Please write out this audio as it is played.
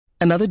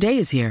Another day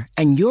is here,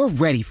 and you're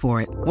ready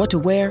for it. What to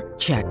wear?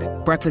 Check.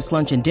 Breakfast,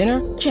 lunch, and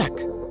dinner? Check.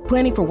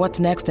 Planning for what's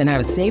next and how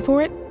to save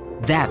for it?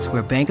 That's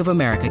where Bank of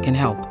America can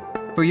help.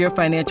 For your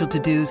financial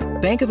to-dos,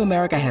 Bank of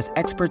America has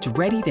experts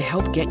ready to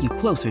help get you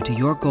closer to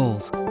your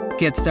goals.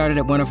 Get started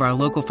at one of our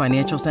local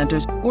financial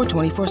centers or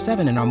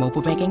 24/7 in our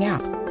mobile banking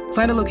app.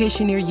 Find a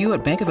location near you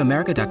at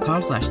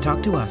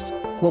bankofamerica.com/talktous.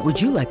 What would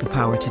you like the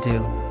power to do?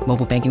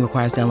 Mobile banking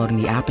requires downloading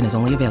the app and is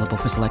only available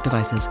for select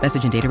devices.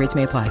 Message and data rates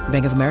may apply.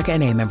 Bank of America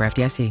N.A., member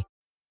FDIC.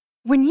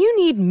 When you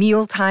need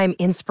mealtime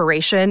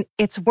inspiration,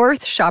 it's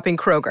worth shopping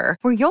Kroger,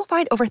 where you'll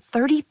find over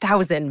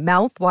 30,000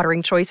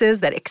 mouth-watering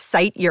choices that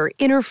excite your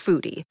inner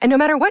foodie. And no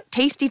matter what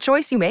tasty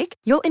choice you make,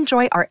 you'll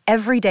enjoy our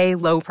everyday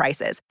low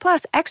prices,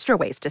 plus extra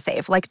ways to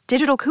save, like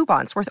digital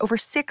coupons worth over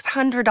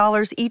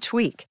 $600 each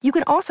week. You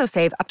can also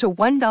save up to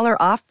 $1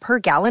 off per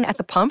gallon at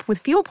the pump with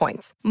fuel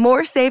points.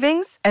 More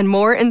savings and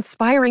more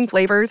inspiring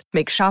flavors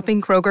make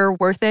shopping Kroger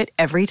worth it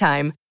every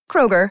time.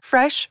 Kroger,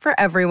 fresh for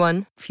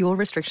everyone. Fuel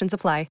restrictions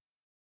apply.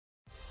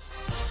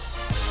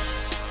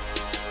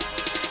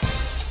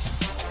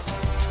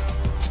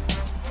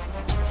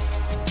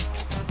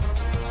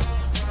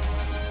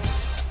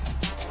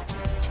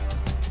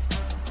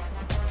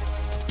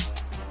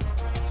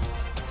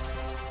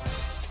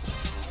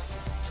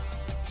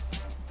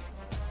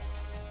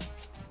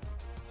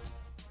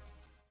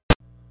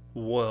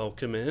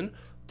 Welcome in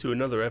to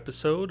another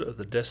episode of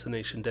the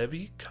Destination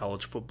Devy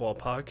College Football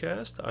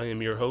Podcast. I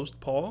am your host,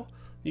 Paul.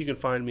 You can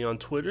find me on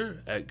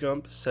Twitter at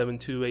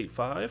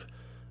Gump7285.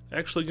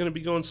 Actually going to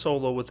be going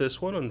solo with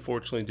this one.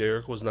 Unfortunately,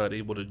 Derek was not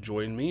able to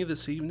join me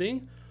this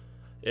evening.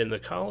 And the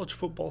college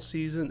football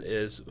season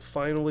is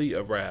finally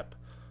a wrap,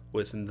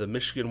 with the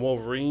Michigan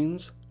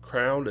Wolverines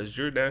crowned as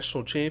your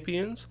national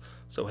champions.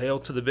 So hail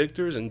to the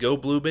victors and go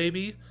blue,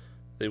 baby.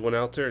 They went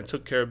out there and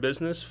took care of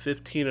business,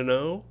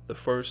 15-0, the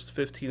first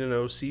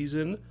 15-0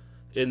 season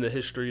in the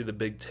history of the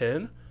Big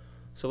Ten.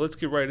 So let's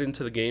get right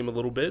into the game a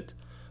little bit.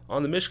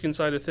 On the Michigan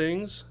side of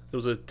things, it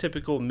was a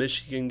typical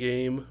Michigan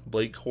game.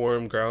 Blake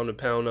Corum ground and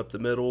pound up the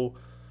middle,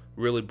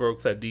 really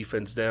broke that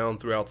defense down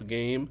throughout the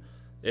game.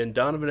 And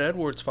Donovan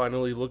Edwards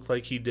finally looked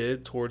like he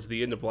did towards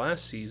the end of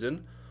last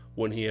season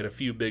when he had a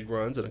few big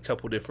runs in a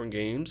couple different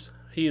games.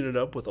 He ended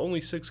up with only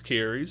 6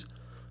 carries.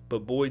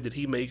 But boy, did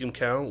he make him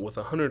count with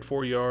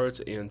 104 yards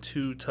and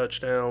 2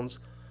 touchdowns.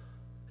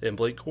 And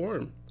Blake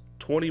Corum,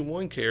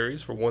 21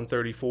 carries for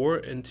 134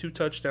 and 2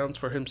 touchdowns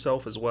for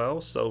himself as well.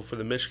 So for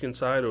the Michigan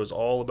side, it was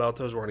all about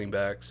those running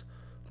backs.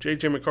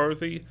 J.J.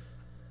 McCarthy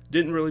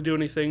didn't really do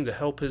anything to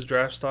help his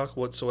draft stock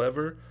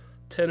whatsoever.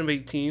 10 of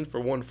 18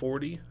 for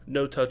 140,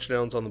 no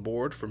touchdowns on the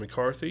board for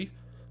McCarthy.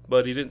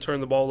 But he didn't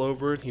turn the ball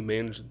over. He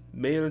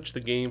managed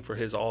the game for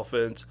his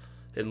offense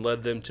and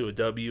led them to a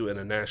W and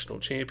a national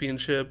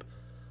championship.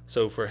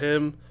 So for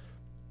him,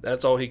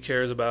 that's all he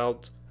cares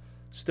about.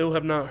 Still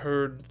have not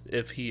heard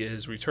if he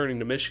is returning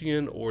to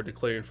Michigan or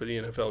declaring for the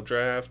NFL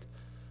draft.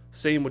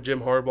 Same with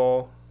Jim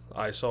Harbaugh.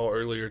 I saw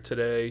earlier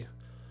today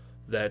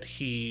that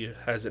he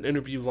has an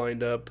interview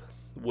lined up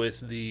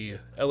with the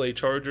LA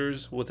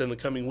Chargers within the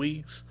coming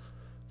weeks.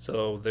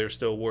 So they're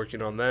still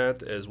working on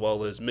that, as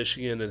well as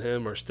Michigan and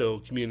him are still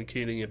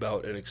communicating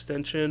about an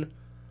extension.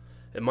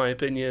 In my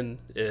opinion,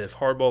 if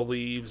Harbaugh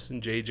leaves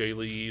and JJ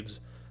leaves,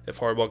 if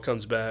Harbaugh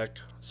comes back,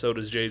 so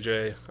does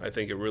JJ. I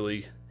think it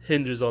really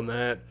hinges on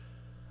that.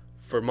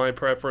 For my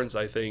preference,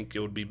 I think it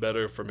would be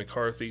better for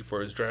McCarthy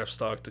for his draft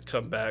stock to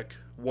come back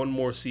one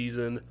more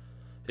season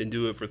and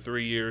do it for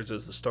 3 years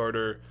as the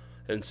starter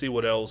and see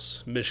what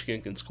else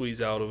Michigan can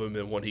squeeze out of him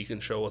and what he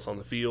can show us on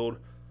the field.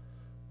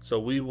 So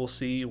we will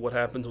see what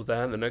happens with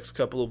that in the next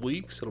couple of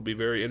weeks. It'll be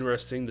very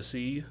interesting to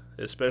see,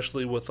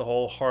 especially with the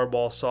whole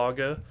Harbaugh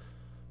saga,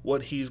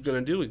 what he's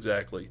going to do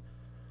exactly.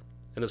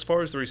 And as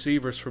far as the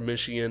receivers for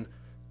Michigan,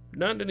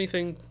 not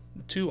anything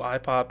too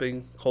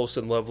eye-popping.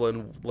 Colson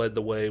Loveland led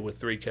the way with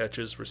 3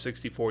 catches for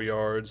 64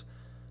 yards,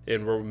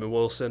 and Roman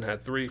Wilson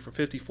had 3 for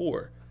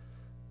 54.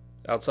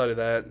 Outside of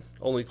that,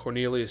 only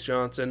Cornelius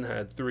Johnson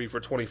had 3 for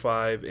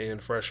 25,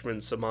 and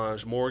freshman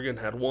Samaj Morgan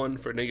had 1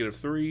 for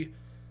 -3.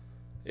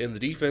 And the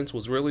defense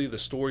was really the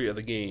story of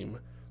the game.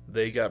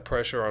 They got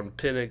pressure on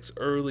Penix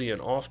early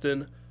and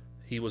often.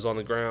 He was on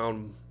the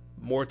ground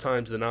more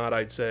times than not,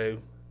 I'd say.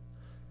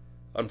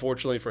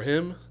 Unfortunately for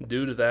him,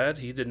 due to that,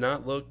 he did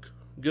not look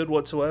good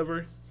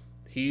whatsoever.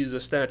 He's a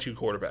statue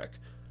quarterback.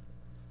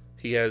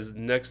 He has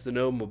next to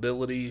no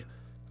mobility,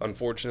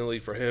 unfortunately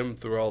for him,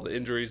 through all the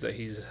injuries that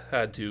he's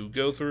had to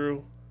go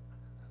through.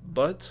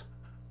 But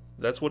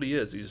that's what he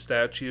is. He's a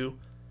statue.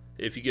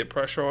 If you get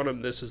pressure on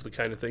him, this is the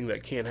kind of thing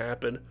that can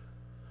happen.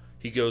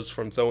 He goes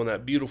from throwing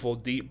that beautiful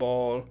deep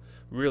ball,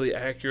 really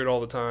accurate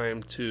all the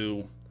time,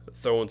 to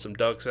throwing some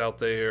ducks out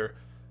there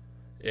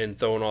and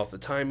throwing off the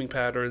timing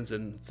patterns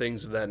and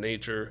things of that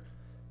nature.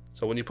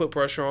 So when you put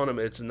pressure on him,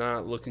 it's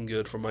not looking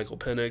good for Michael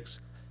Penix.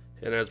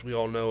 And as we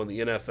all know, in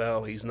the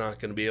NFL, he's not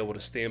going to be able to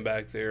stand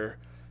back there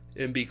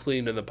and be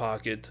clean in the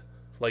pocket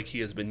like he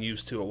has been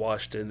used to at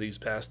Washington these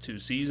past 2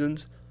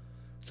 seasons.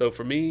 So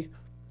for me,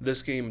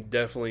 this game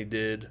definitely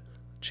did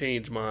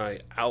change my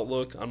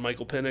outlook on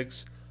Michael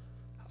Penix.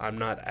 I'm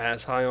not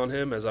as high on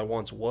him as I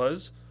once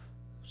was.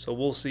 So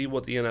we'll see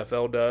what the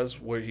NFL does,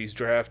 where he's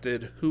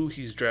drafted, who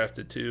he's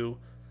drafted to.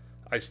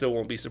 I still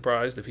won't be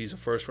surprised if he's a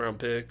first-round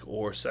pick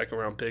or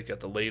second-round pick at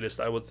the latest,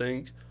 I would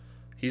think.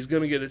 He's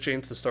going to get a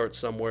chance to start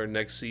somewhere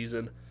next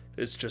season.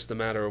 It's just a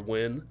matter of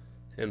when.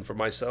 And for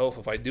myself,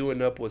 if I do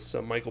end up with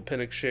some Michael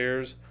Penix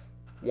shares,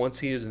 once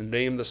he is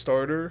named the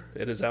starter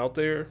and is out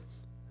there,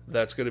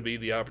 that's going to be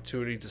the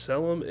opportunity to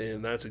sell him,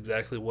 and that's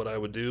exactly what I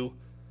would do.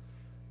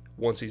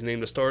 Once he's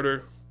named a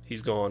starter,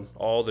 he's gone.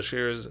 All the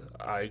shares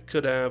I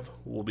could have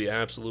will be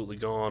absolutely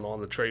gone on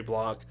the trade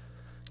block,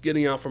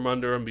 getting out from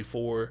under him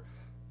before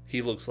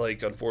he looks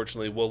like,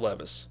 unfortunately, Will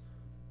Levis.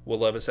 Will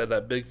Levis had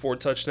that big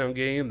 4-touchdown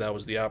game. That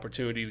was the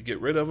opportunity to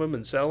get rid of him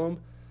and sell him.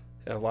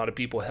 And a lot of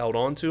people held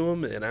on to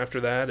him, and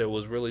after that, it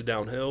was really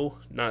downhill.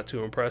 Not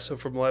too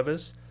impressive from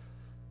Levis.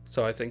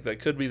 So I think that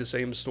could be the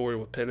same story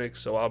with Penix,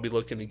 so I'll be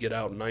looking to get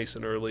out nice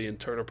and early and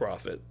turn a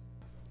profit.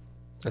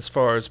 As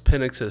far as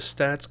Penix's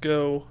stats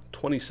go,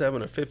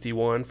 27 of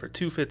 51 for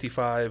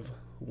 255,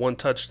 1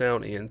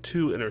 touchdown, and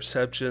 2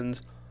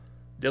 interceptions.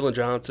 Dillon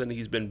Johnson,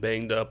 he's been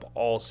banged up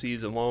all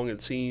season long,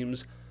 it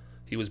seems.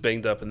 He was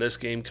banged up in this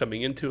game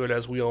coming into it,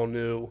 as we all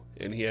knew,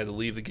 and he had to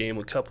leave the game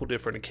a couple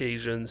different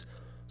occasions,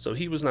 so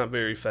he was not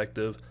very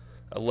effective.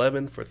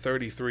 11 for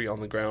 33 on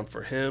the ground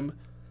for him,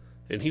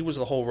 and he was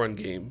the whole run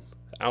game.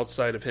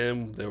 Outside of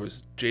him, there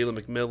was Jalen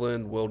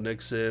McMillan, Will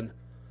Nixon.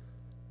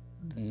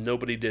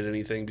 Nobody did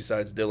anything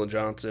besides Dillon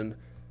Johnson.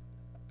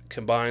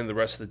 Combined, the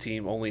rest of the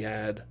team only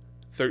had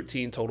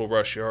 13 total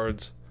rush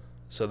yards,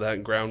 so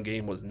that ground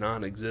game was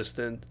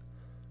non-existent.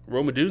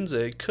 Rome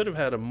Odunze could have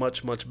had a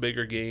much, much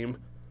bigger game.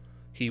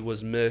 He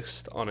was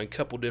mixed on a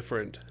couple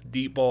different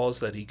deep balls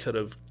that he could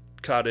have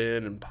caught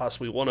in, and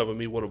possibly one of them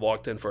he would have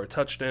walked in for a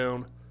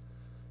touchdown.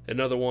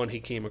 Another one, he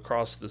came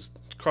across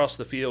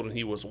the field and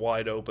he was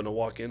wide open to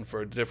walk in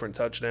for a different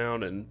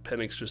touchdown, and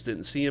Penix just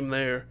didn't see him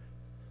there.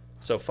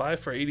 So 5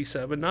 for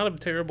 87, not a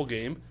terrible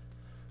game,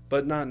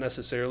 but not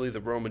necessarily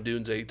the Rome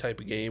Odunze type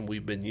of game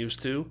we've been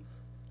used to.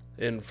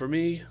 And for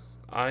me,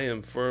 I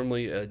am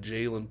firmly a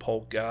Jalen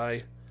Polk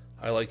guy.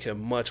 I like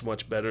him much,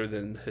 much better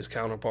than his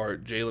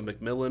counterpart, Jalen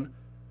McMillan.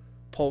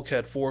 Polk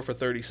had 4 for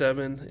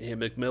 37,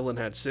 and McMillan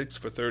had 6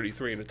 for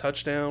 33 and a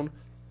touchdown.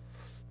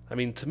 I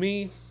mean, to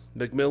me,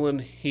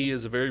 McMillan, he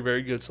is a very,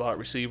 very good slot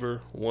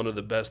receiver, one of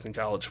the best in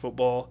college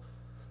football.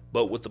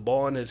 But with the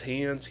ball in his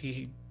hands,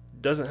 he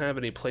doesn't have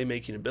any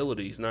playmaking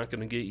ability. He's not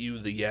going to get you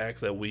the yak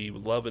that we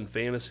love in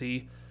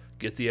fantasy,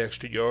 get the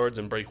extra yards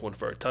and break one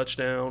for a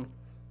touchdown.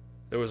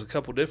 There was a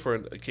couple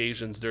different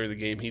occasions during the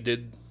game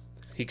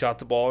he caught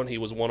the ball and he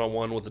was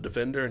one-on-one with the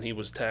defender and he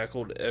was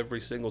tackled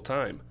every single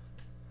time.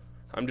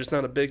 I'm just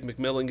not a big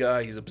McMillan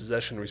guy. He's a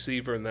possession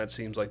receiver, and that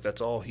seems like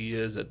that's all he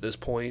is at this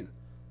point.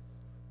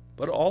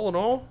 But all in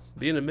all,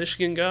 being a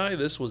Michigan guy,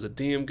 this was a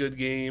damn good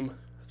game.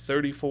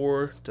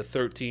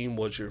 34-13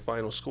 was your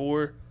final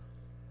score.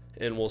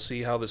 And we'll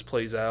see how this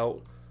plays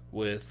out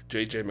with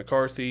J.J.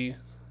 McCarthy,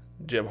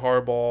 Jim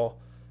Harbaugh.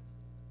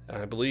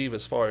 I believe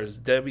as far as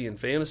Devy and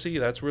fantasy,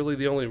 that's really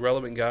the only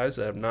relevant guys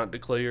that have not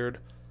declared.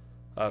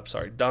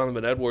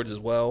 Donovan Edwards as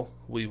well.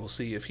 We will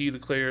see if he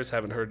declares.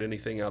 Haven't heard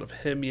anything out of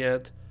him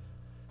yet.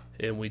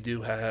 And we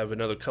do have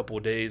another couple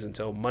of days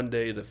until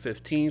Monday the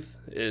 15th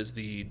is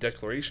the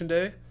declaration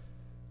day.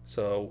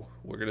 So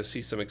we're going to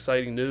see some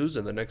exciting news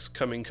in the next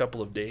coming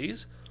couple of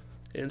days.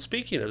 And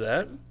speaking of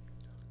that,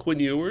 Quinn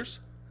Ewers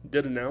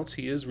did announce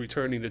he is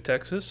returning to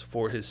Texas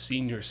for his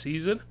senior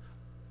season.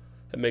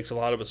 It makes a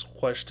lot of us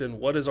question,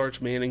 what is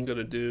Arch Manning going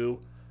to do?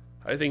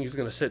 I think he's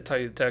going to sit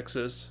tight at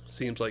Texas.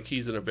 Seems like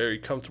he's in a very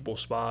comfortable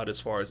spot as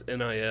far as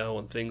NIL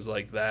and things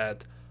like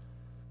that.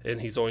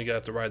 And he's only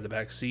got to ride the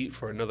back seat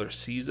for another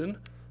season.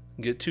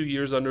 Get 2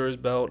 years under his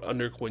belt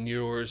under Quinn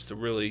Ewers to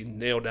really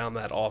nail down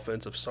that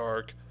offensive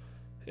Sark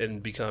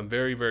and become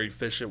very, very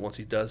efficient once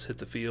he does hit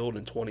the field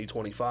in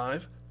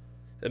 2025.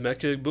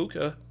 Emeka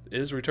Egbuka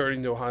is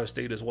returning to Ohio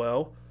State as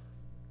well.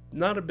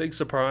 Not a big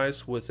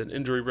surprise with an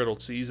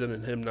injury-riddled season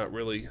and him not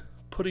really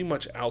putting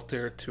much out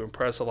there to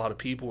impress a lot of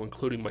people,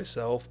 including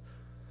myself.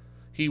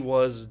 He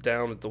was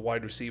down at the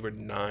wide receiver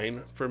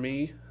 9 for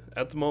me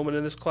at the moment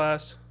in this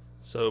class.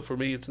 So for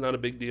me, it's not a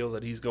big deal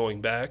that he's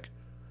going back.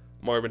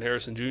 Marvin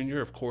Harrison Jr.,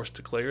 of course,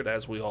 declared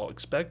as we all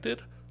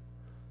expected.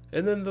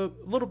 And then the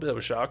little bit of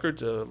a shocker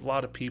to a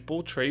lot of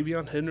people,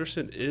 Travion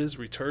Henderson is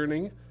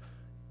returning,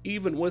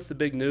 even with the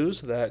big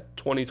news that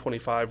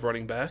 2025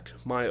 running back,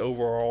 my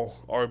overall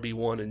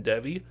RB1 in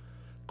Devy,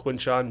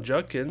 Quinshon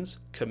Judkins,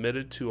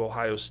 committed to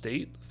Ohio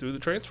State through the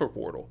transfer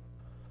portal.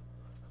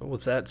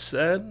 With that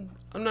said,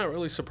 I'm not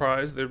really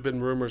surprised. There have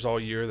been rumors all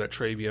year that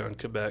Travion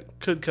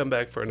could come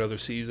back for another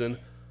season,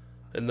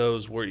 and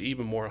those were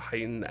even more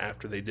heightened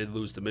after they did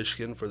lose to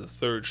Michigan for the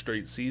 3rd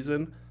straight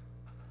season.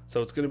 So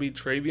it's going to be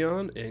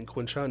Travion and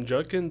Quinshon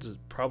Judkins,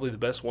 probably the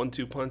best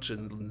 1-2 punch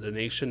in the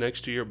nation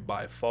next year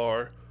by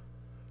far.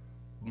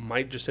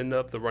 Might just end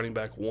up the running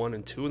back 1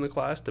 and 2 in the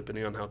class,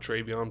 depending on how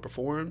Travion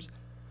performs.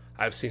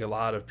 I've seen a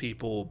lot of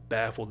people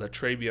baffled that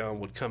Travion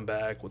would come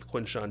back with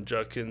Quinshon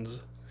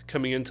Judkins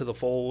coming into the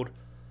fold,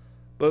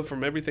 But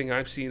from everything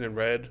I've seen and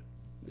read,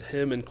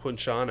 him and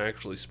Quinshawn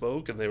actually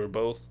spoke, and they were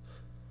both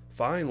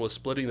fine with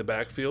splitting the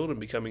backfield and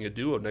becoming a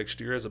duo next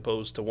year as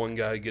opposed to one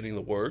guy getting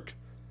the work.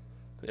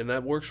 And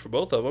that works for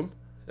both of them.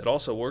 It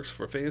also works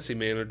for fantasy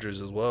managers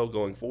as well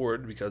going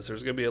forward because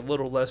there's going to be a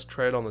little less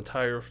tread on the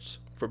tires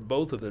for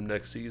both of them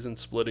next season,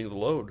 splitting the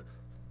load.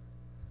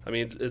 I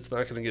mean, it's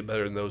not going to get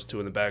better than those two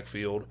in the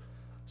backfield.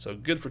 So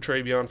good for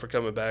Travion for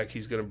coming back.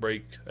 He's going to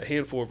break a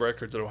handful of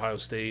records at Ohio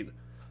State.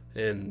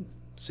 And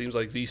seems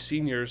like these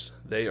seniors,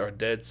 they are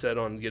dead set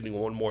on getting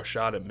one more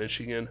shot at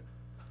Michigan.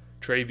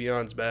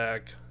 Travion's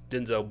back.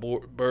 Denzel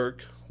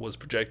Burke was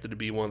projected to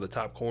be one of the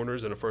top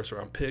corners and a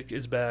first-round pick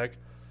is back.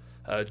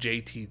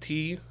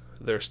 JTT,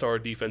 their star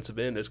defensive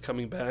end, is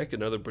coming back,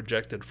 another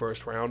projected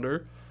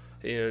first-rounder.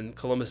 And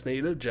Columbus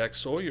native Jack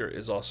Sawyer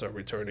is also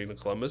returning to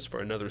Columbus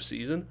for another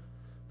season.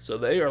 So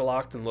they are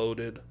locked and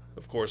loaded.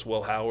 Of course,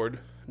 Will Howard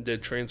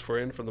did transfer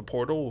in from the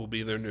portal, will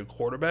be their new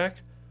quarterback.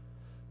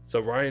 So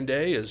Ryan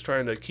Day is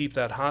trying to keep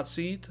that hot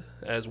seat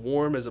as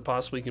warm as it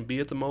possibly can be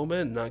at the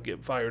moment and not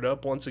get fired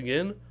up once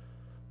again.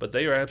 But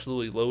they are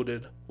absolutely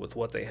loaded with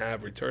what they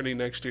have returning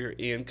next year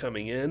and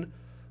coming in.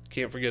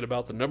 Can't forget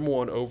about the number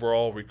 1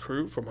 overall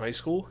recruit from high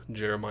school,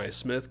 Jeremiah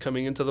Smith,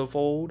 coming into the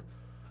fold.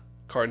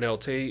 Carnell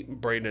Tate,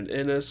 Brandon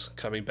Ennis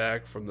coming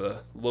back from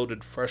the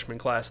loaded freshman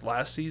class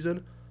last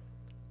season.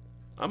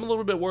 I'm a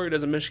little bit worried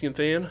as a Michigan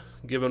fan,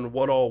 given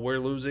what all we're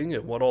losing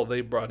and what all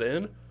they brought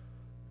in.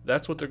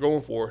 That's what they're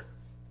going for,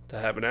 to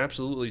have an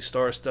absolutely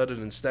star-studded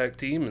and stacked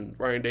team, and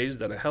Ryan Day's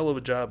done a hell of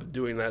a job of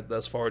doing that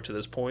thus far to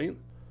this point.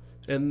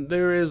 And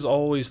there is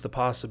always the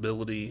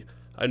possibility,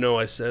 I know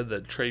I said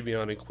that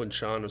Travion and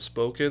Quinshawn have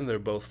spoken, they're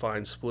both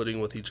fine splitting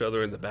with each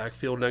other in the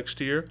backfield next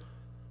year,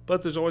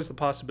 but there's always the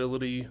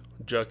possibility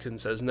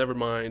Judkins says never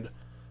mind,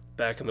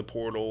 back in the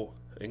portal,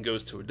 and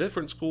goes to a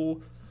different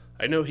school.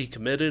 I know he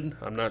committed.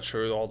 I'm not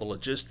sure all the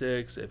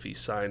logistics, if he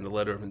signed a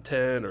letter of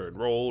intent or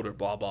enrolled or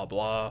blah, blah,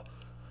 blah.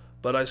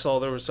 But I saw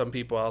there were some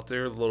people out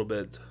there a little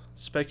bit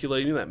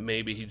speculating that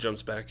maybe he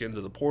jumps back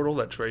into the portal,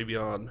 that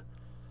Travion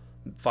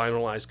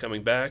finalized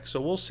coming back.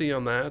 So we'll see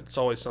on that. It's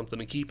always something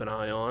to keep an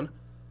eye on.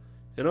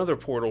 In other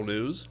portal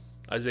news,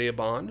 Isaiah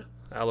Bond,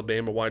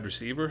 Alabama wide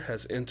receiver,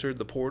 has entered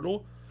the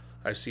portal.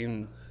 I've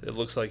seen it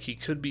looks like he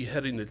could be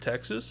heading to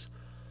Texas.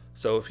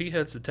 So if he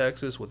heads to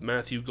Texas with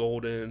Matthew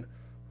Golden,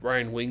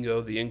 Ryan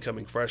Wingo, the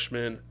incoming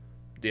freshman,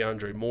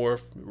 DeAndre Moore,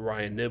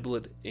 Ryan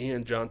Niblett,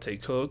 and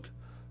Jonte Cook,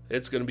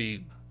 it's going to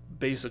be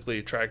basically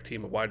a track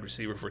team of wide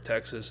receiver for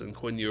Texas, and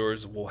Quinn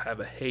Ewers will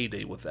have a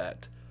heyday with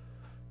that.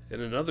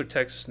 In another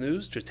Texas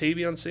news,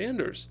 Jatavion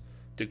Sanders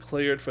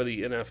declared for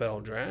the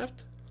NFL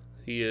draft.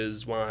 He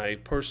is my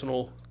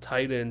personal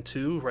tight end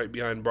 2, right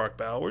behind Brock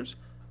Bowers.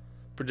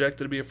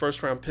 Projected to be a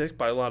first-round pick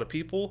by a lot of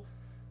people.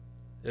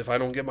 If I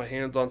don't get my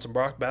hands on some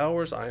Brock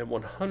Bowers, I am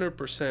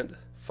 100%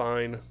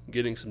 fine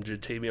getting some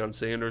Jatavion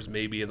Sanders,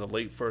 maybe in the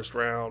late first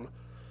round.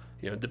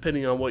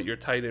 Depending on what your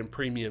tight end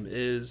premium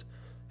is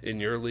in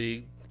your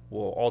league,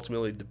 will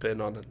ultimately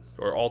depend on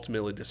or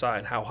ultimately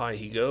decide how high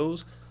he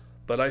goes.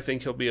 But I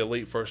think he'll be a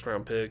late first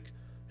round pick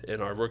in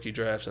our rookie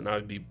drafts, and I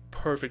would be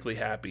perfectly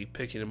happy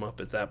picking him up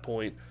at that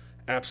point.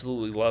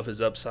 Absolutely love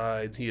his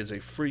upside. He is a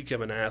freak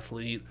of an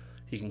athlete.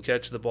 He can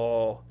catch the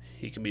ball.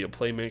 He can be a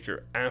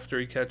playmaker after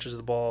he catches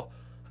the ball.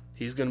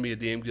 He's going to be a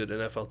damn good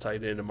NFL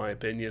tight end in my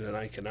opinion, and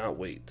I cannot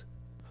wait.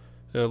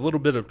 A little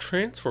bit of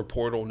transfer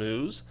portal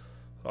news.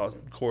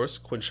 Of course,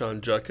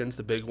 Quinshawn Judkins,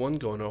 the big one,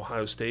 going to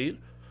Ohio State.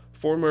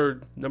 Former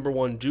number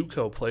 1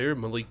 JUCO player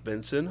Malik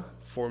Benson,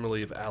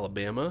 formerly of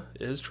Alabama,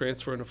 is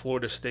transferring to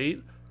Florida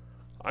State.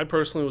 I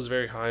personally was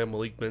very high on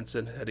Malik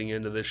Benson heading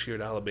into this year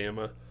at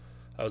Alabama.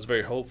 I was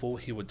very hopeful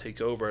he would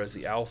take over as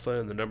the alpha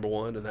and the number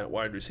 1 in that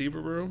wide receiver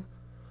room.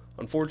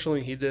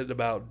 Unfortunately, he did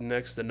about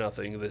next to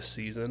nothing this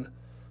season.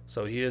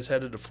 So he is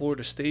headed to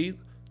Florida State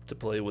to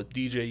play with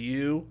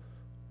DJU.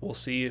 We'll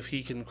see if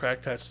he can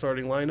crack that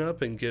starting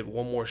lineup and give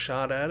one more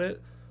shot at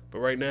it. But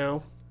right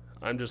now,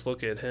 I'm just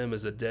looking at him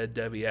as a dead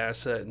Devy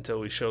asset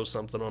until he shows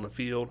something on the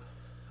field.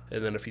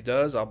 And then if he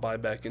does, I'll buy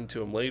back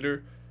into him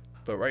later.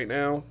 But right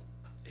now,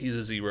 he's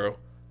a 0.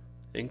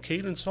 And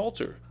Caden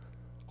Salter,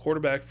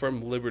 quarterback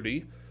from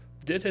Liberty,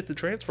 did hit the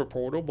transfer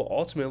portal, but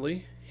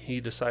ultimately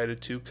he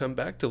decided to come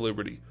back to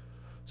Liberty.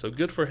 So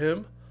good for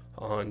him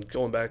on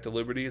going back to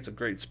Liberty. It's a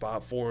great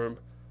spot for him.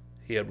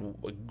 He had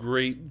a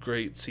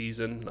great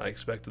season. I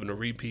expect him to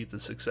repeat the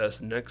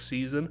success next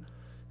season.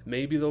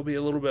 Maybe there'll be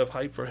a little bit of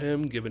hype for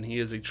him, given he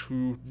is a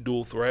true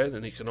dual threat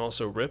and he can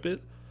also rip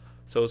it.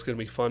 So it's going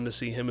to be fun to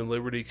see him and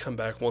Liberty come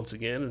back once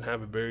again and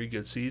have a very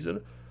good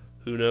season.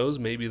 Who knows,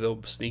 maybe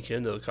they'll sneak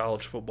into the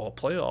college football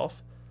playoff.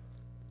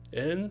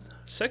 And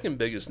second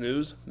biggest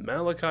news,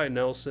 Malachi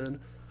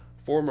Nelson,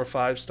 former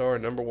 5-star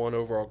number 1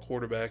 overall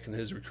quarterback in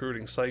his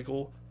recruiting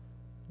cycle,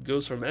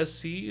 goes from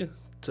SC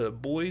to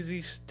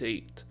Boise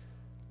State.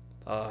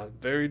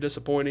 Very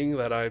disappointing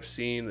that I've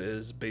seen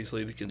is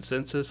basically the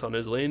consensus on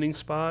his landing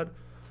spot,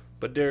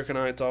 but Derek and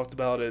I talked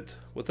about it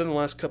within the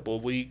last couple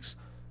of weeks.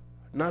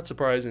 Not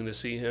surprising to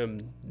see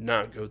him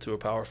not go to a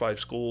Power 5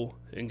 school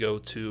and go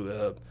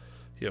to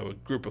a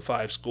group of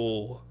five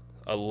school,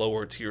 a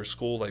lower tier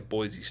school like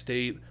Boise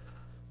State.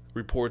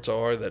 Reports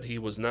are that he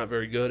was not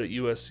very good at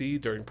USC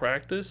during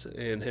practice,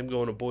 and him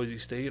going to Boise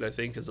State, I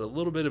think, is a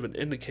little bit of an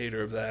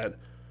indicator of that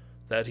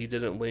he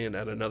didn't land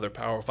at another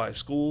Power 5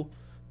 school.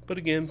 But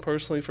again,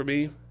 personally for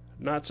me,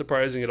 not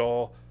surprising at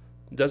all.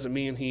 Doesn't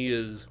mean he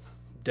is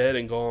dead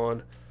and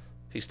gone.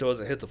 He still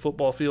hasn't hit the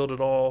football field at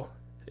all,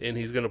 and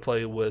he's going to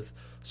play with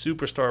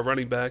superstar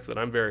running back that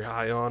I'm very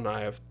high on.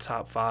 I have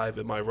top 5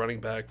 in my running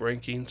back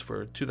rankings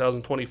for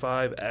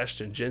 2025,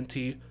 Ashton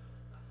Jeanty.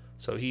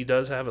 So he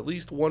does have at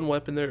least one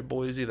weapon there at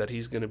Boise that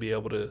he's going to be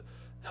able to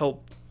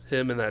help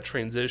him in that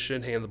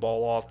transition, hand the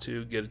ball off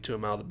to, get it to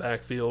him out of the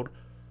backfield.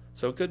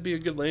 So it could be a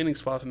good landing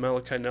spot for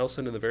Malachi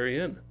Nelson in the very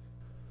end.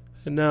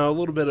 And now a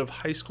little bit of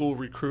high school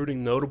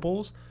recruiting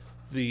notables.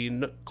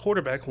 The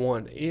quarterback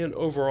one and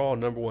overall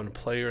number 1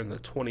 player in the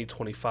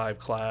 2025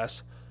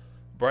 class,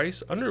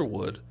 Bryce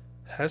Underwood,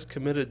 has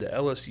committed to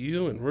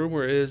LSU, and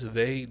rumor is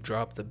they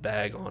dropped the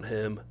bag on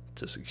him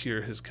to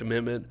secure his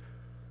commitment.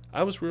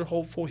 I was real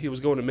hopeful he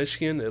was going to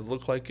Michigan. It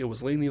looked like it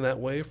was leaning that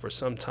way for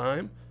some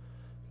time.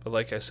 But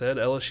like I said,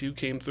 LSU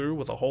came through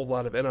with a whole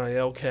lot of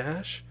NIL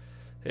cash,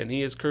 and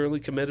he is currently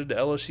committed to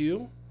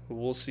LSU.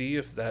 We'll see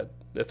if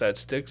that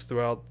sticks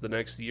throughout the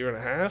next year and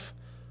a half.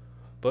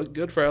 But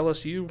good for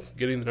LSU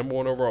getting the number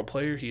 1 overall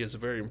player. He is a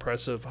very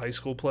impressive high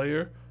school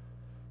player.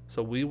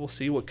 So we will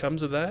see what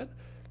comes of that.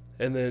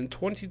 And then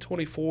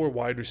 2024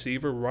 wide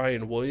receiver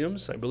Ryan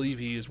Williams. I believe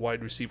he is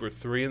wide receiver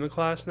 3 in the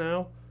class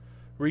now.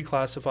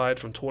 Reclassified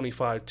from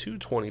 25 to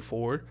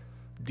 24,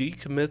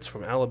 decommits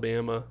from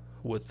Alabama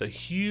with the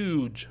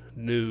huge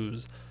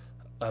news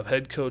of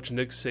head coach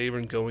Nick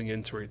Saban going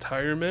into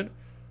retirement.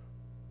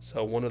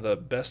 So one of the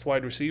best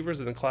wide receivers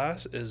in the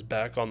class is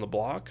back on the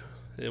block,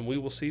 and we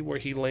will see where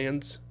he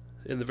lands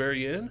in the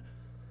very end.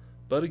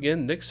 But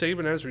again, Nick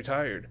Saban has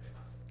retired.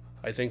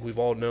 I think we've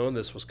all known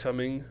this was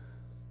coming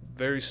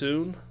very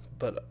soon,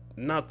 but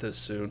not this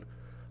soon.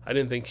 I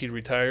didn't think he'd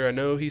retire. I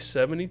know he's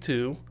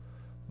 72,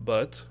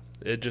 but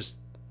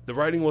the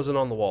writing wasn't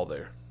on the wall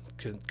there.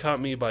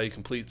 Caught me by a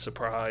complete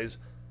surprise.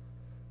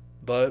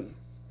 But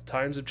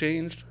times have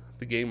changed.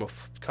 The game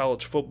of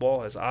college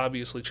football has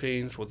obviously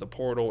changed with the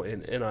portal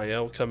and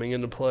NIL coming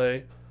into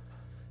play.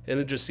 And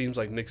it just seems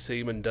like Nick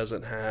Saban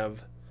doesn't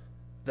have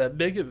that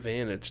big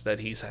advantage that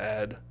he's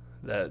had,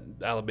 that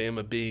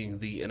Alabama being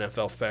the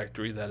NFL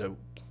factory that it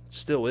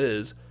still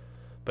is.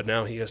 But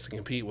now he has to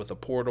compete with the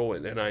portal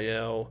and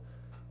NIL.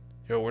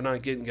 We're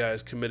not getting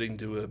guys committing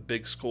to a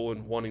big school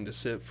and wanting to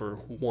sit for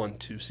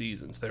 1-2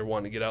 seasons. They're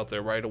wanting to get out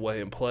there right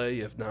away and play.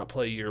 If not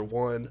play year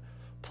 1,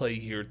 play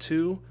year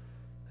 2.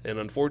 And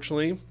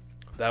unfortunately,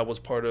 that was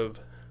part of,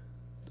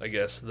 I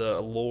guess, the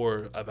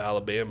allure of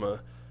Alabama,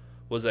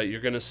 was that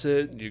you're going to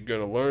sit, you're going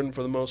to learn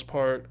for the most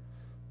part.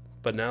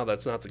 But now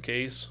that's not the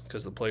case,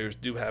 because the players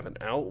do have an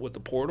out with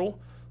the portal,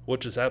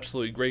 which is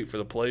absolutely great for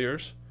the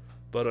players.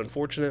 But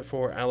unfortunate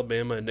for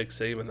Alabama and Nick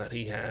Saban that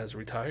he has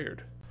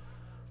retired.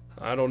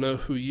 I don't know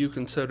who you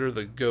consider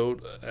the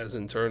GOAT as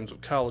in terms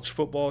of college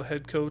football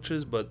head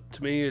coaches, but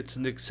to me it's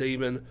Nick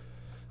Saban.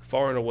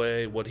 Far and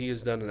away, what he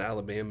has done in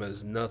Alabama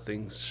is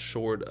nothing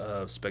short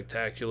of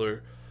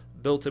spectacular.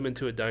 Built him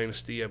into a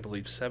dynasty, I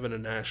believe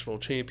 7 national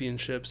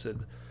championships at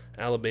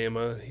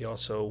Alabama. He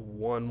also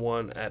won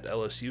one at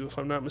LSU, if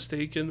I'm not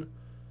mistaken.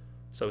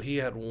 So he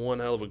had one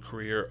hell of a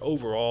career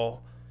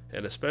overall,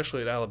 and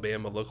especially at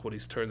Alabama, look what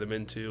he's turned them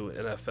into.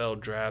 NFL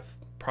draft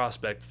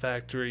prospect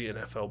factory,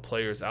 NFL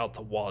players out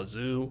to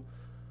wazoo.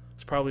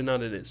 It's probably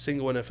not a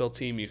single NFL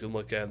team you can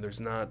look at, and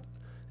there's not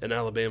an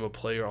Alabama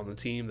player on the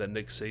team that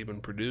Nick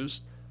Saban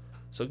produced.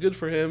 So good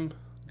for him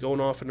going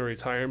off into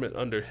retirement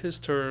under his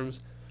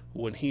terms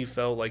when he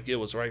felt like it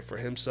was right for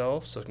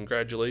himself. So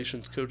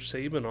congratulations, Coach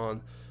Saban,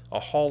 on a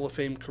Hall of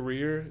Fame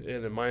career,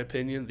 and in my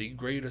opinion, the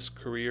greatest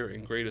career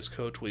and greatest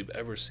coach we've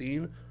ever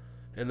seen,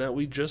 and that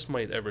we just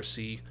might ever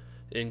see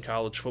in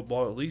college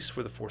football, at least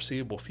for the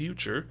foreseeable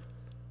future.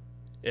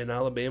 And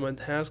Alabama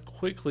has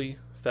quickly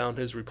found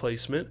his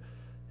replacement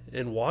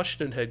in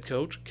Washington head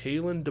coach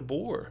Kalen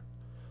DeBoer.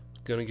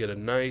 Going to get a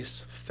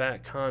nice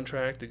fat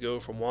contract to go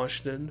from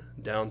Washington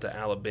down to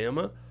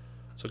Alabama.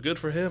 So good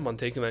for him on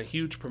taking that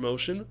huge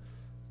promotion.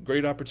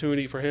 Great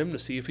opportunity for him to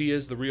see if he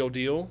is the real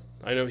deal.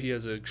 I know he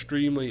has an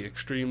extremely,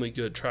 extremely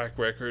good track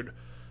record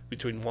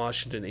between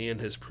Washington and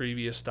his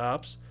previous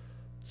stops.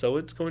 So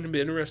it's going to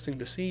be interesting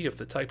to see if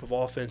the type of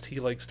offense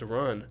he likes to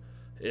run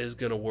is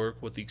going to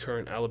work with the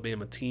current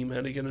Alabama team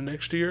heading into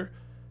next year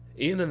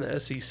and in the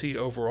SEC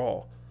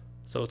overall.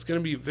 So it's going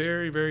to be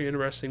very, very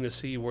interesting to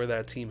see where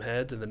that team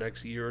heads in the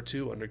next year or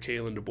two under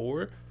Kalen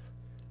DeBoer.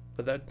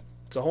 But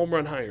it's a home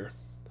run hire.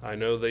 I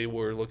know they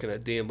were looking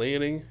at Dan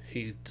Lanning.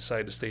 He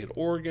decided to stay at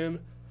Oregon.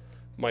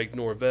 Mike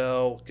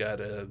Norvell got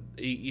a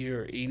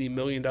 8-year, $80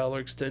 million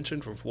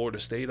extension from Florida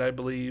State, I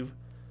believe.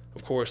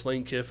 Of course,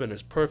 Lane Kiffin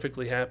is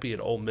perfectly happy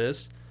at Ole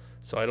Miss,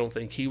 so I don't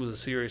think he was a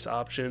serious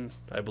option.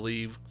 I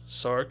believe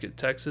Sark at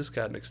Texas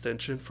got an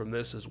extension from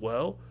this as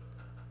well.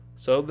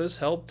 So this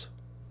helped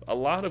a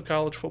lot of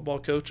college football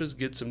coaches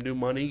get some new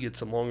money, get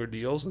some longer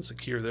deals, and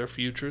secure their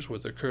futures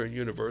with their current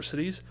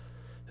universities.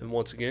 And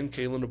once again,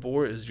 Kalen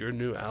DeBoer is your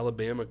new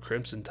Alabama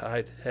Crimson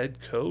Tide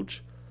head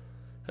coach.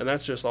 And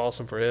that's just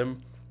awesome for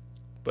him.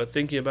 But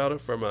thinking about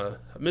it from a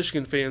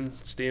Michigan fan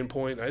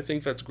standpoint, I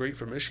think that's great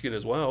for Michigan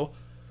as well,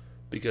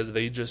 because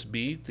they just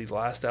beat the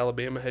last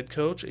Alabama head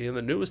coach and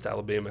the newest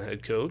Alabama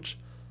head coach.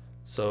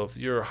 So if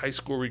you're a high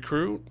school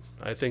recruit,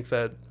 I think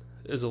that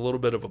is a little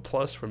bit of a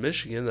plus for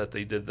Michigan that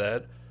they did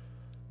that.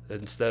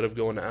 Instead of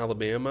going to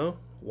Alabama,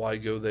 why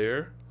go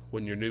there?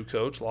 When your new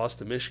coach lost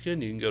to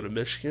Michigan, you can go to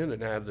Michigan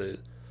and have the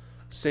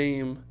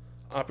same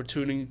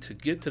opportunity to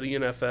get to the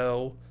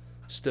NFL,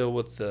 still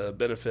with the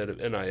benefit of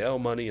NIL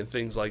money and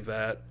things like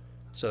that.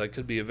 So that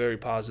could be a very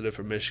positive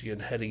for Michigan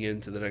heading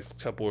into the next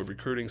couple of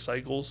recruiting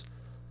cycles.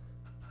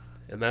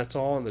 And that's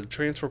all in the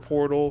transfer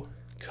portal,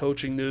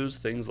 coaching news,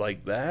 things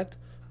like that.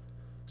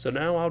 So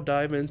now I'll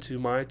dive into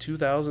my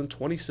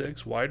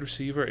 2026 wide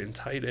receiver and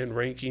tight end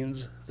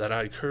rankings that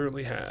I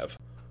currently have.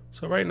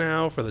 So right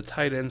now, for the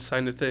tight end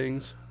side of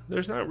things,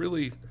 there's not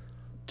really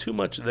too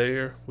much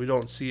there. We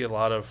don't see a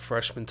lot of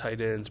freshman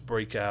tight ends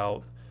break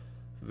out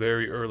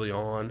very early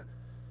on.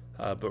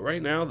 But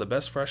right now, the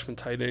best freshman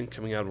tight end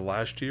coming out of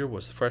last year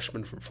was the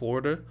freshman from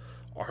Florida,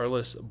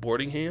 Arlis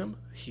Boardingham.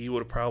 He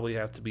would probably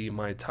have to be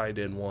my tight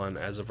end one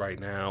as of right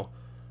now.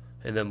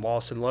 And then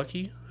Lawson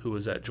Lucky, who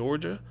is at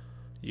Georgia.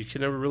 You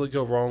can never really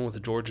go wrong with a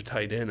Georgia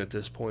tight end at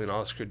this point.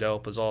 Oscar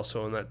Delp is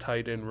also in that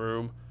tight end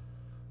room.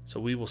 So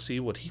we will see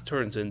what he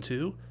turns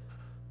into.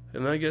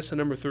 And then I guess at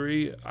number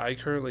 3, I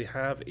currently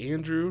have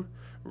Andrew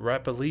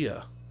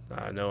Rapalia.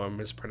 I know I'm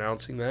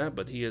mispronouncing that,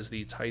 but he is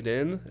the tight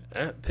end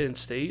at Penn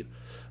State.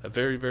 A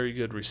very, very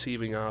good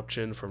receiving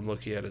option from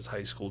looking at his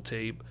high school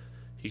tape.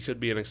 He could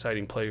be an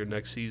exciting player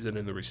next season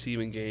in the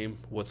receiving game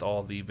with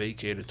all the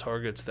vacated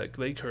targets that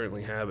they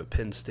currently have at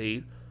Penn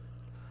State.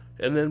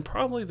 And then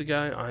probably the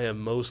guy I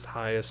am most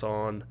highest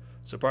on,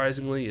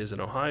 surprisingly, is an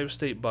Ohio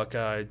State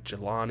Buckeye,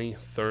 Jelani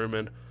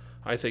Thurman.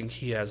 I think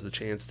he has the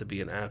chance to be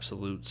an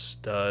absolute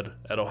stud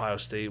at Ohio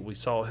State. We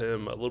saw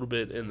him a little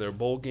bit in their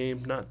bowl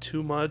game, not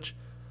too much,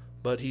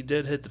 but he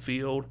did hit the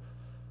field.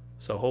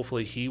 So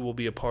hopefully he will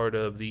be a part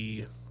of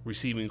the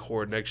receiving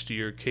corps next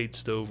year. Kate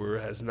Stover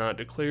has not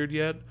declared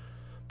yet,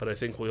 but I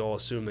think we all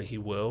assume that he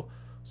will.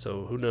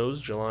 So who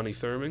knows, Jelani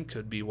Thurman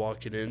could be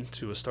walking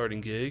into a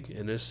starting gig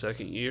in his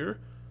second year.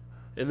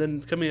 And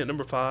then coming at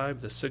number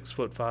 5, the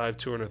 6'5",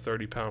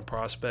 230-pound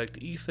prospect,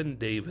 Ethan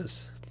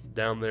Davis,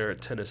 down there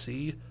at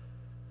Tennessee.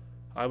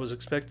 I was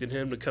expecting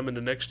him to come into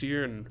next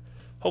year and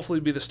hopefully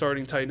be the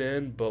starting tight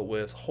end, but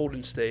with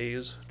Holden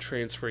Stays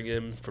transferring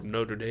him from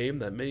Notre Dame,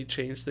 that may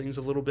change things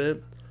a little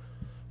bit.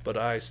 But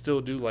I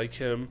still do like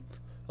him.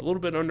 A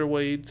little bit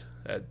underweight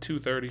at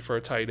 230 for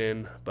a tight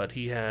end, but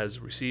he has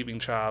receiving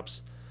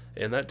chops.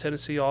 And that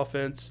Tennessee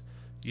offense,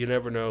 you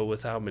never know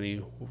with how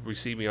many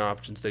receiving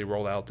options they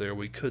roll out there.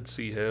 We could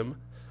see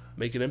him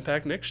make an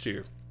impact next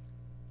year.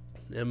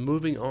 And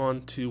moving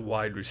on to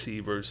wide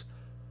receivers.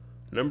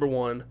 Number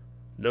 1,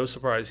 no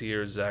surprise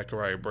here,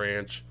 Zachariah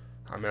Branch.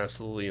 I'm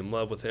absolutely in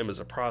love with him as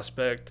a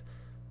prospect.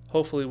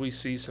 Hopefully we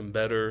see some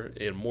better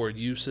and more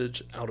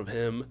usage out of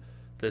him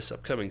this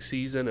upcoming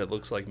season. It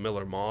looks like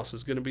Miller Moss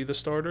is going to be the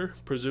starter,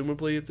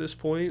 presumably at this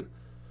point.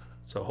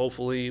 So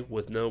hopefully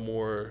with no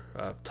more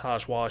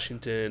Taj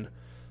Washington,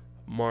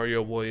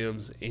 Mario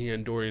Williams,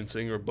 and Dorian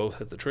Singer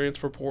both at the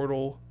transfer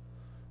portal.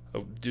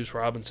 Deuce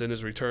Robinson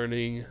is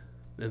returning,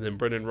 and then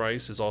Brendan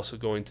Rice is also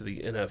going to the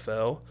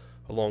NFL,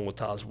 along with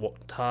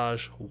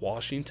Taj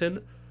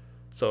Washington.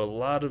 So a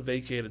lot of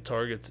vacated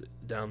targets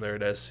down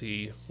there at SC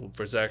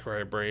for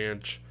Zachariah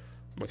Branch,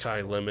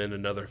 Mekhi Lemon,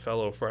 another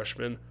fellow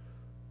freshman.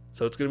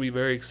 So it's going to be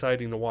very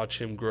exciting to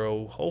watch him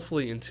grow,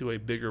 hopefully into a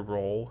bigger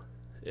role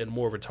and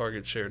more of a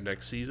target share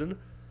next season.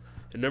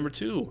 And number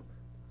 2,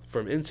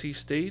 from NC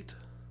State,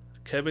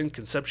 Kevin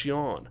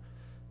Concepcion.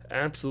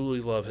 Absolutely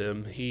love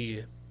him.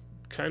 He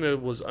kind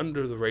of was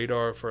under the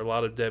radar for a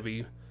lot of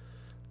Devy,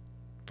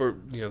 for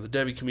the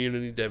Devy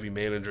community, Devy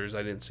managers.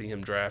 I didn't see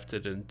him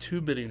drafted in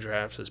 2 bidding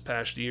drafts this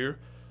past year,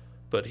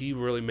 but he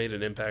really made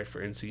an impact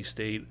for NC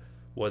State.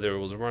 Whether it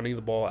was running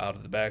the ball out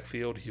of the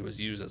backfield, he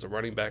was used as a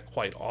running back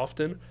quite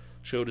often,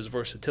 showed his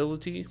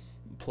versatility,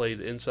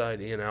 played inside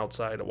and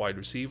outside at wide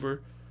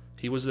receiver.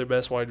 He was their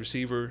best wide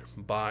receiver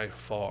by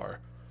far.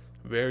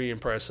 Very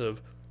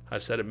impressive.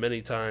 I've said it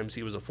many times,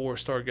 he was a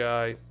 4-star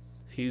guy.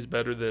 He's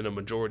better than a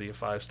majority of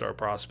 5-star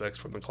prospects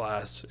from the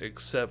class,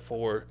 except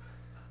for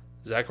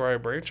Zachariah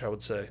Branch, I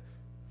would say.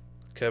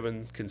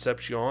 Kevin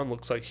Concepcion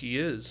looks like he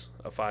is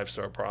a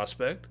 5-star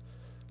prospect.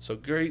 So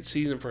great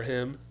season for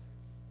him.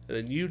 And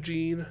then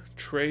Eugene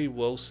Trey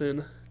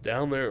Wilson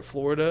down there at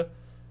Florida.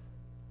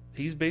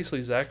 He's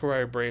basically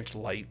Zachariah Branch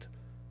light.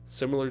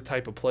 Similar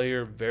type of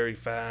player, very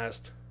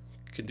fast,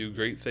 can do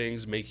great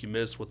things, make you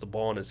miss with the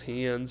ball in his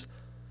hands.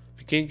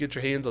 If you can't get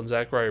your hands on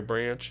Zachariah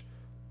Branch,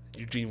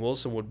 Eugene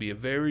Wilson would be a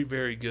very,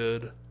 very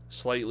good,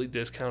 slightly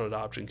discounted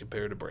option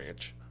compared to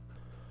Branch.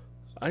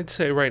 I'd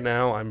say right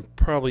now I'm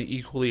probably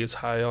equally as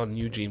high on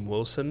Eugene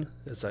Wilson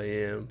as I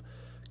am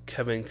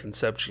Kevin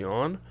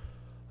Concepcion,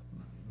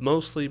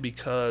 mostly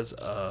because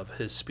of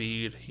his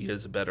speed. He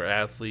is a better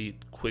athlete,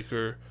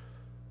 quicker.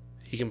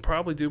 He can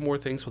probably do more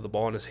things with the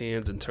ball in his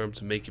hands in terms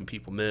of making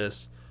people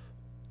miss.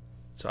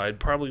 So I'd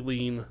probably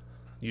lean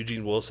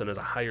Eugene Wilson as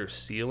a higher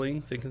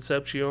ceiling than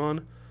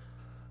Concepcion,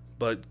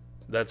 but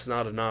that's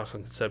not a knock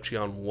on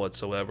Concepcion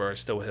whatsoever. I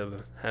still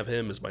have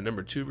him as my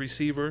number 2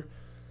 receiver.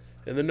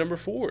 And then number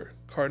 4,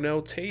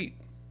 Carnell Tate.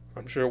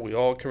 I'm sure we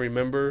all can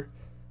remember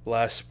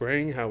last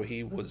spring how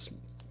he was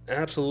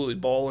absolutely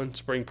balling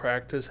spring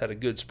practice, had a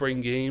good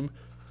spring game,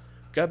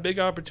 got a big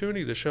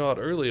opportunity to show out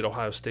early at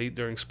Ohio State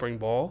during spring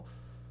ball.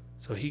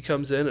 So he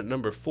comes in at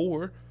number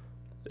 4.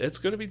 It's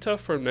going to be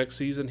tough for him next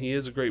season. He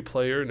is a great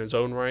player in his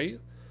own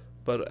right.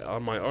 But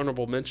on my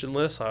honorable mention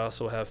list, I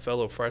also have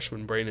fellow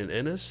freshman Brandon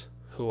Ennis,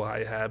 who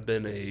I have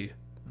been a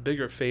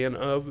bigger fan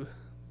of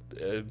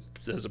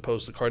as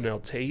opposed to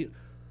Carnell Tate.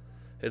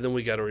 And then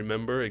we got to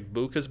remember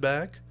Igbuka's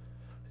back,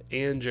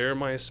 and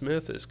Jeremiah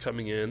Smith is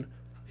coming in.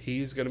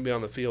 He's going to be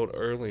on the field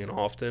early and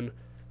often.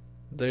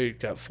 They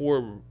got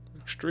 4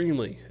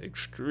 extremely,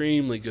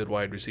 extremely good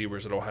wide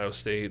receivers at Ohio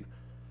State.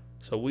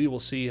 So we will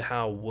see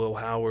how Will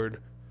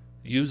Howard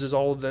uses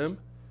all of them.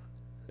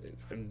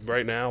 And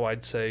right now,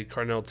 I'd say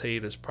Carnell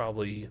Tate is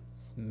probably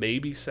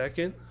maybe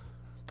second,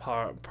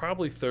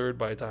 probably third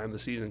by the time the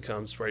season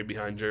comes, right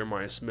behind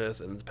Jeremiah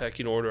Smith in the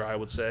pecking order, I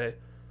would say.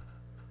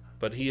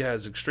 But he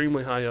has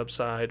extremely high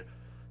upside.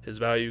 His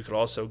value could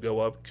also go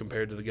up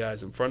compared to the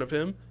guys in front of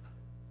him.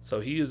 So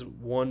he is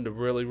one to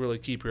really, really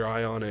keep your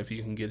eye on. If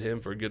you can get him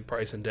for a good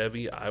price in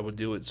Devy, I would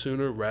do it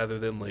sooner rather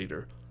than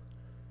later.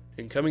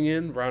 And coming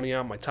in, rounding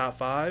out my top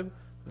 5,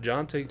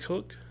 Jonte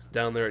Cook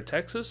down there at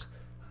Texas.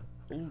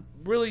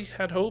 Really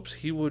had hopes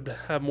he would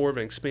have more of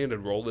an expanded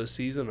role this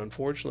season.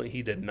 Unfortunately,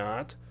 he did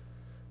not.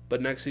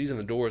 But next season,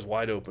 the door is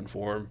wide open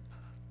for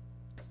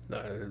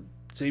him.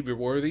 Xavier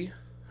Worthy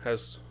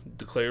has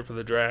declared for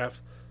the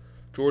draft.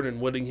 Jordan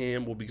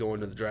Whittingham will be going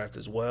to the draft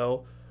as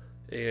well.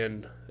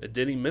 And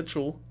Denny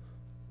Mitchell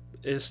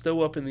is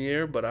still up in the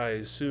air, but I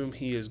assume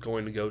he is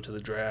going to go to the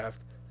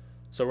draft.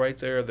 So right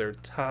there, their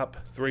top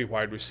 3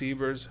 wide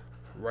receivers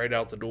right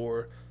out the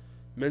door.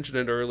 Mentioned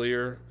it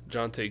earlier,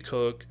 Jonte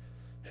Cook,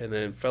 and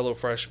then fellow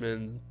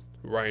freshmen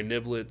Ryan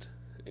Niblett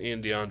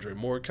and DeAndre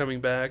Moore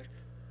coming back.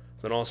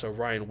 Then also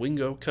Ryan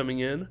Wingo coming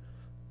in,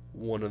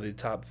 one of the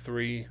top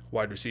 3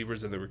 wide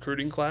receivers in the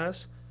recruiting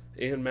class.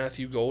 And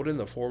Matthew Golden,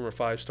 the former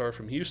 5-star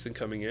from Houston,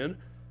 coming in.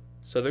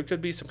 So there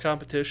could be some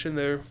competition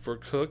there for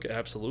Cook,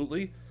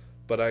 absolutely.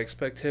 But I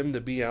expect him to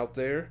be out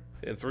there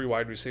in 3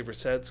 wide receiver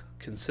sets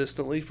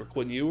consistently for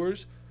Quinn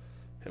Ewers.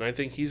 And I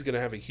think he's going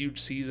to have a huge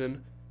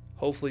season.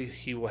 Hopefully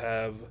he will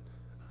have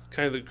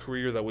kind of the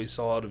career that we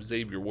saw out of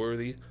Xavier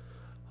Worthy,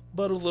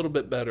 but a little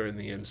bit better in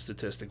the end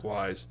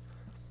statistic-wise.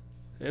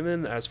 And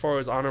then as far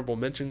as honorable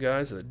mention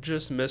guys that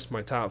just missed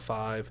my top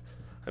 5,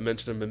 I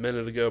mentioned him a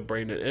minute ago,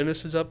 Brandon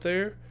Ennis is up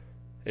there.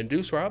 And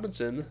Deuce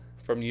Robinson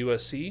from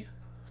USC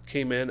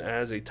came in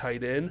as a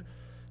tight end.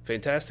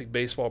 Fantastic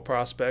baseball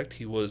prospect.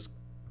 He was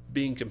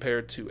being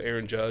compared to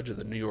Aaron Judge of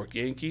the New York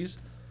Yankees.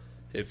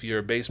 If you're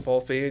a baseball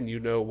fan, you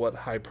know what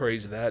high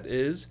praise that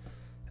is.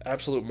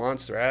 Absolute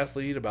monster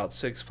athlete, about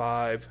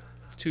 6'5",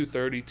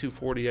 230,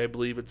 240, I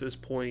believe at this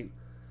point.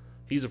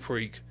 He's a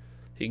freak.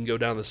 He can go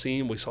down the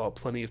seam. We saw it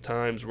plenty of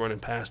times running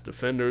past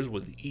defenders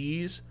with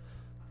ease.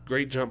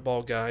 Great jump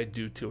ball guy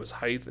due to his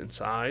height and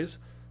size.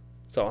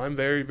 So I'm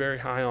very, very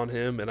high on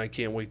him, and I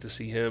can't wait to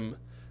see him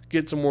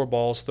get some more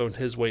balls thrown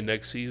his way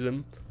next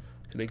season.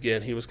 And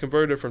again, he was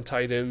converted from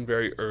tight end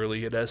very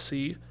early at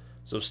SC,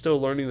 so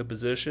still learning the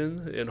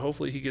position, and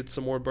hopefully he gets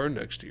some more burn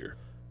next year.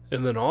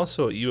 And then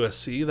also at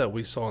USC that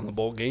we saw in the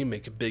bowl game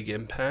make a big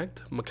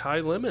impact,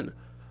 Mekhi Lemon.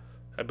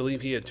 I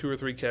believe he had 2 or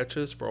 3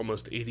 catches for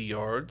almost 80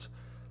 yards,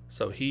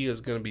 so he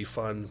is going to be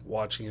fun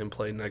watching him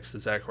play next to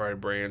Zachariah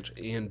Branch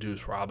and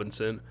Deuce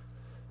Robinson.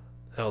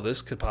 Hell,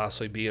 this could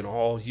possibly be an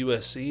all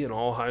USC and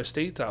all Ohio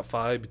State top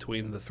 5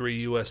 between the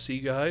 3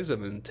 USC guys,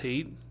 and then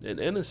Tate and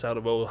Ennis out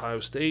of Ohio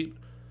State.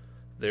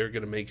 They're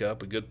going to make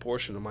up a good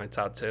portion of my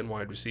top 10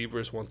 wide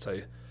receivers once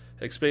I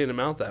expand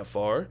them out that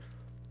far.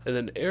 And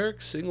then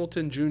Eric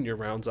Singleton Jr.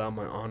 rounds out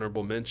my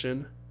honorable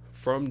mention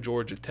from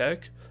Georgia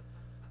Tech.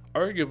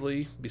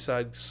 Arguably,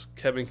 besides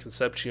Kevin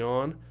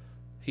Concepcion,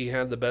 he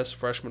had the best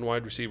freshman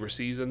wide receiver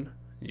season.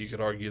 You could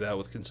argue that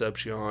with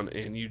Concepcion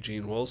and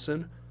Eugene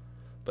Wilson.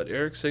 But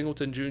Eric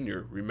Singleton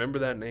Jr., remember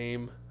that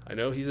name. I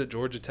know he's at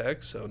Georgia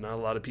Tech, so not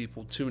a lot of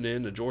people tune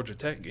in to Georgia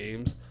Tech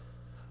games.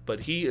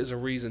 But he is a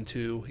reason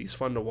to. He's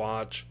fun to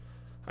watch.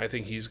 I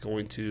think he's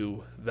going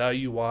to,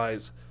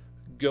 value-wise,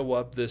 go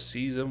up this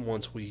season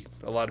once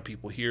a lot of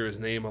people hear his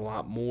name a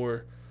lot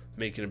more,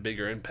 making a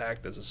bigger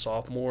impact as a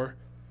sophomore.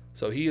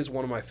 So he is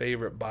one of my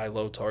favorite buy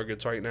low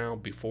targets right now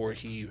before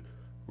he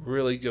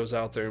really goes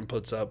out there and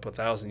puts up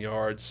 1,000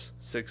 yards,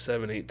 6,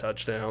 7, 8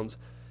 touchdowns,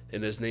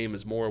 and his name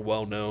is more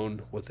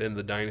well-known within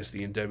the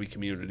Dynasty and Devy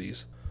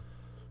communities.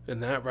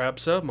 And that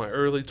wraps up my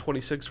early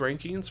 26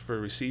 rankings for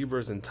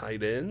receivers and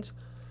tight ends.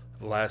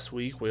 Last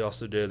week, we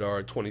also did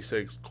our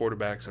 26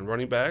 quarterbacks and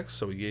running backs,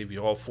 so we gave you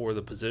all 4 of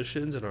the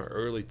positions in our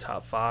early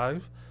top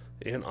 5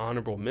 and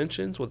honorable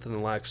mentions within the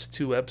last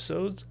 2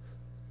 episodes.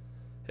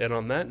 And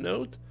on that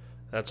note,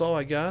 that's all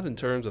I got in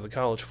terms of the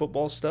college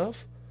football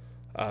stuff.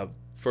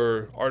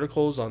 For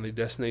articles on the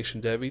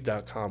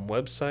DestinationDevy.com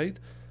website,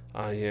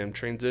 I am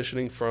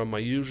transitioning from my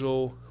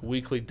usual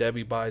weekly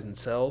Devy buys and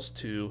sells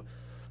to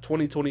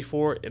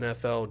 2024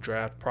 NFL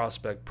Draft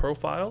Prospect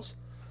Profiles.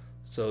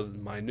 So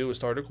my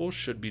newest articles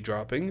should be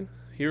dropping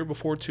here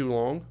before too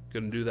long.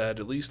 Going to do that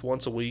at least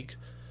once a week,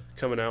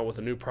 coming out with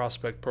a new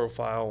prospect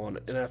profile on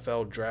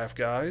NFL draft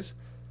guys.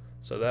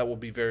 So that will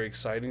be very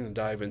exciting to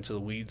dive into the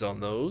weeds on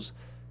those.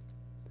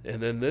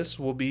 And then this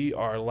will be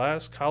our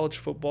last college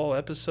football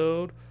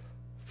episode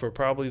for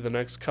probably the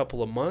next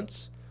couple of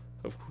months.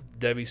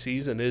 Devy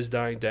season is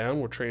dying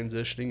down. We're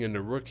transitioning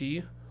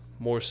into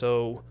more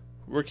so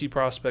rookie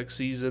prospect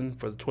season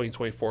for the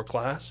 2024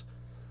 class.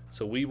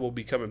 So we will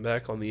be coming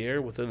back on the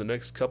air within the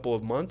next couple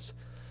of months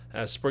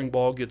as spring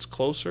ball gets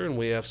closer and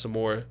we have some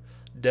more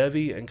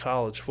Devy and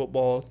college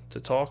football to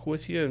talk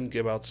with you and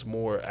give out some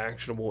more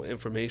actionable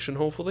information,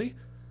 hopefully.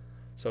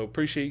 So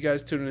appreciate you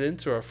guys tuning in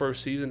to our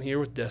first season here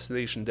with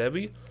Destination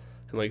Devy.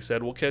 And like I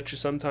said, we'll catch you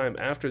sometime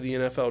after the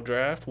NFL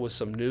draft with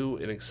some new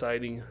and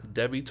exciting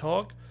Devy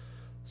talk.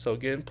 So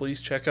again,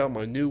 please check out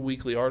my new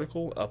weekly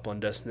article up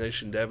on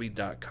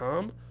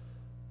DestinationDevy.com.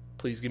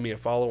 Please give me a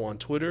follow on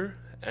Twitter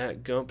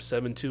at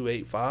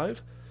Gump7285. And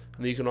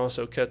then you can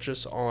also catch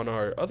us on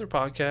our other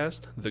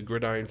podcast, The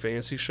Gridiron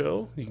Fantasy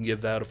Show. You can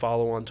give that a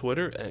follow on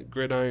Twitter at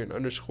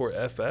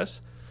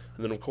Gridiron_FS.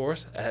 And then, of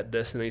course, at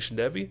Destination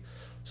Devy.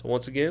 So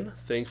once again,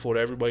 thankful to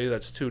everybody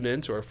that's tuned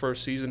in to our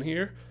first season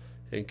here.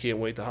 And can't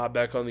wait to hop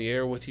back on the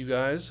air with you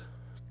guys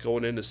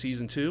going into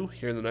Season 2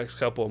 here in the next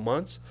couple of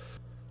months.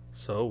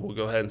 So we'll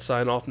go ahead and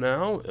sign off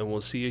now, and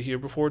we'll see you here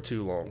before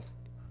too long.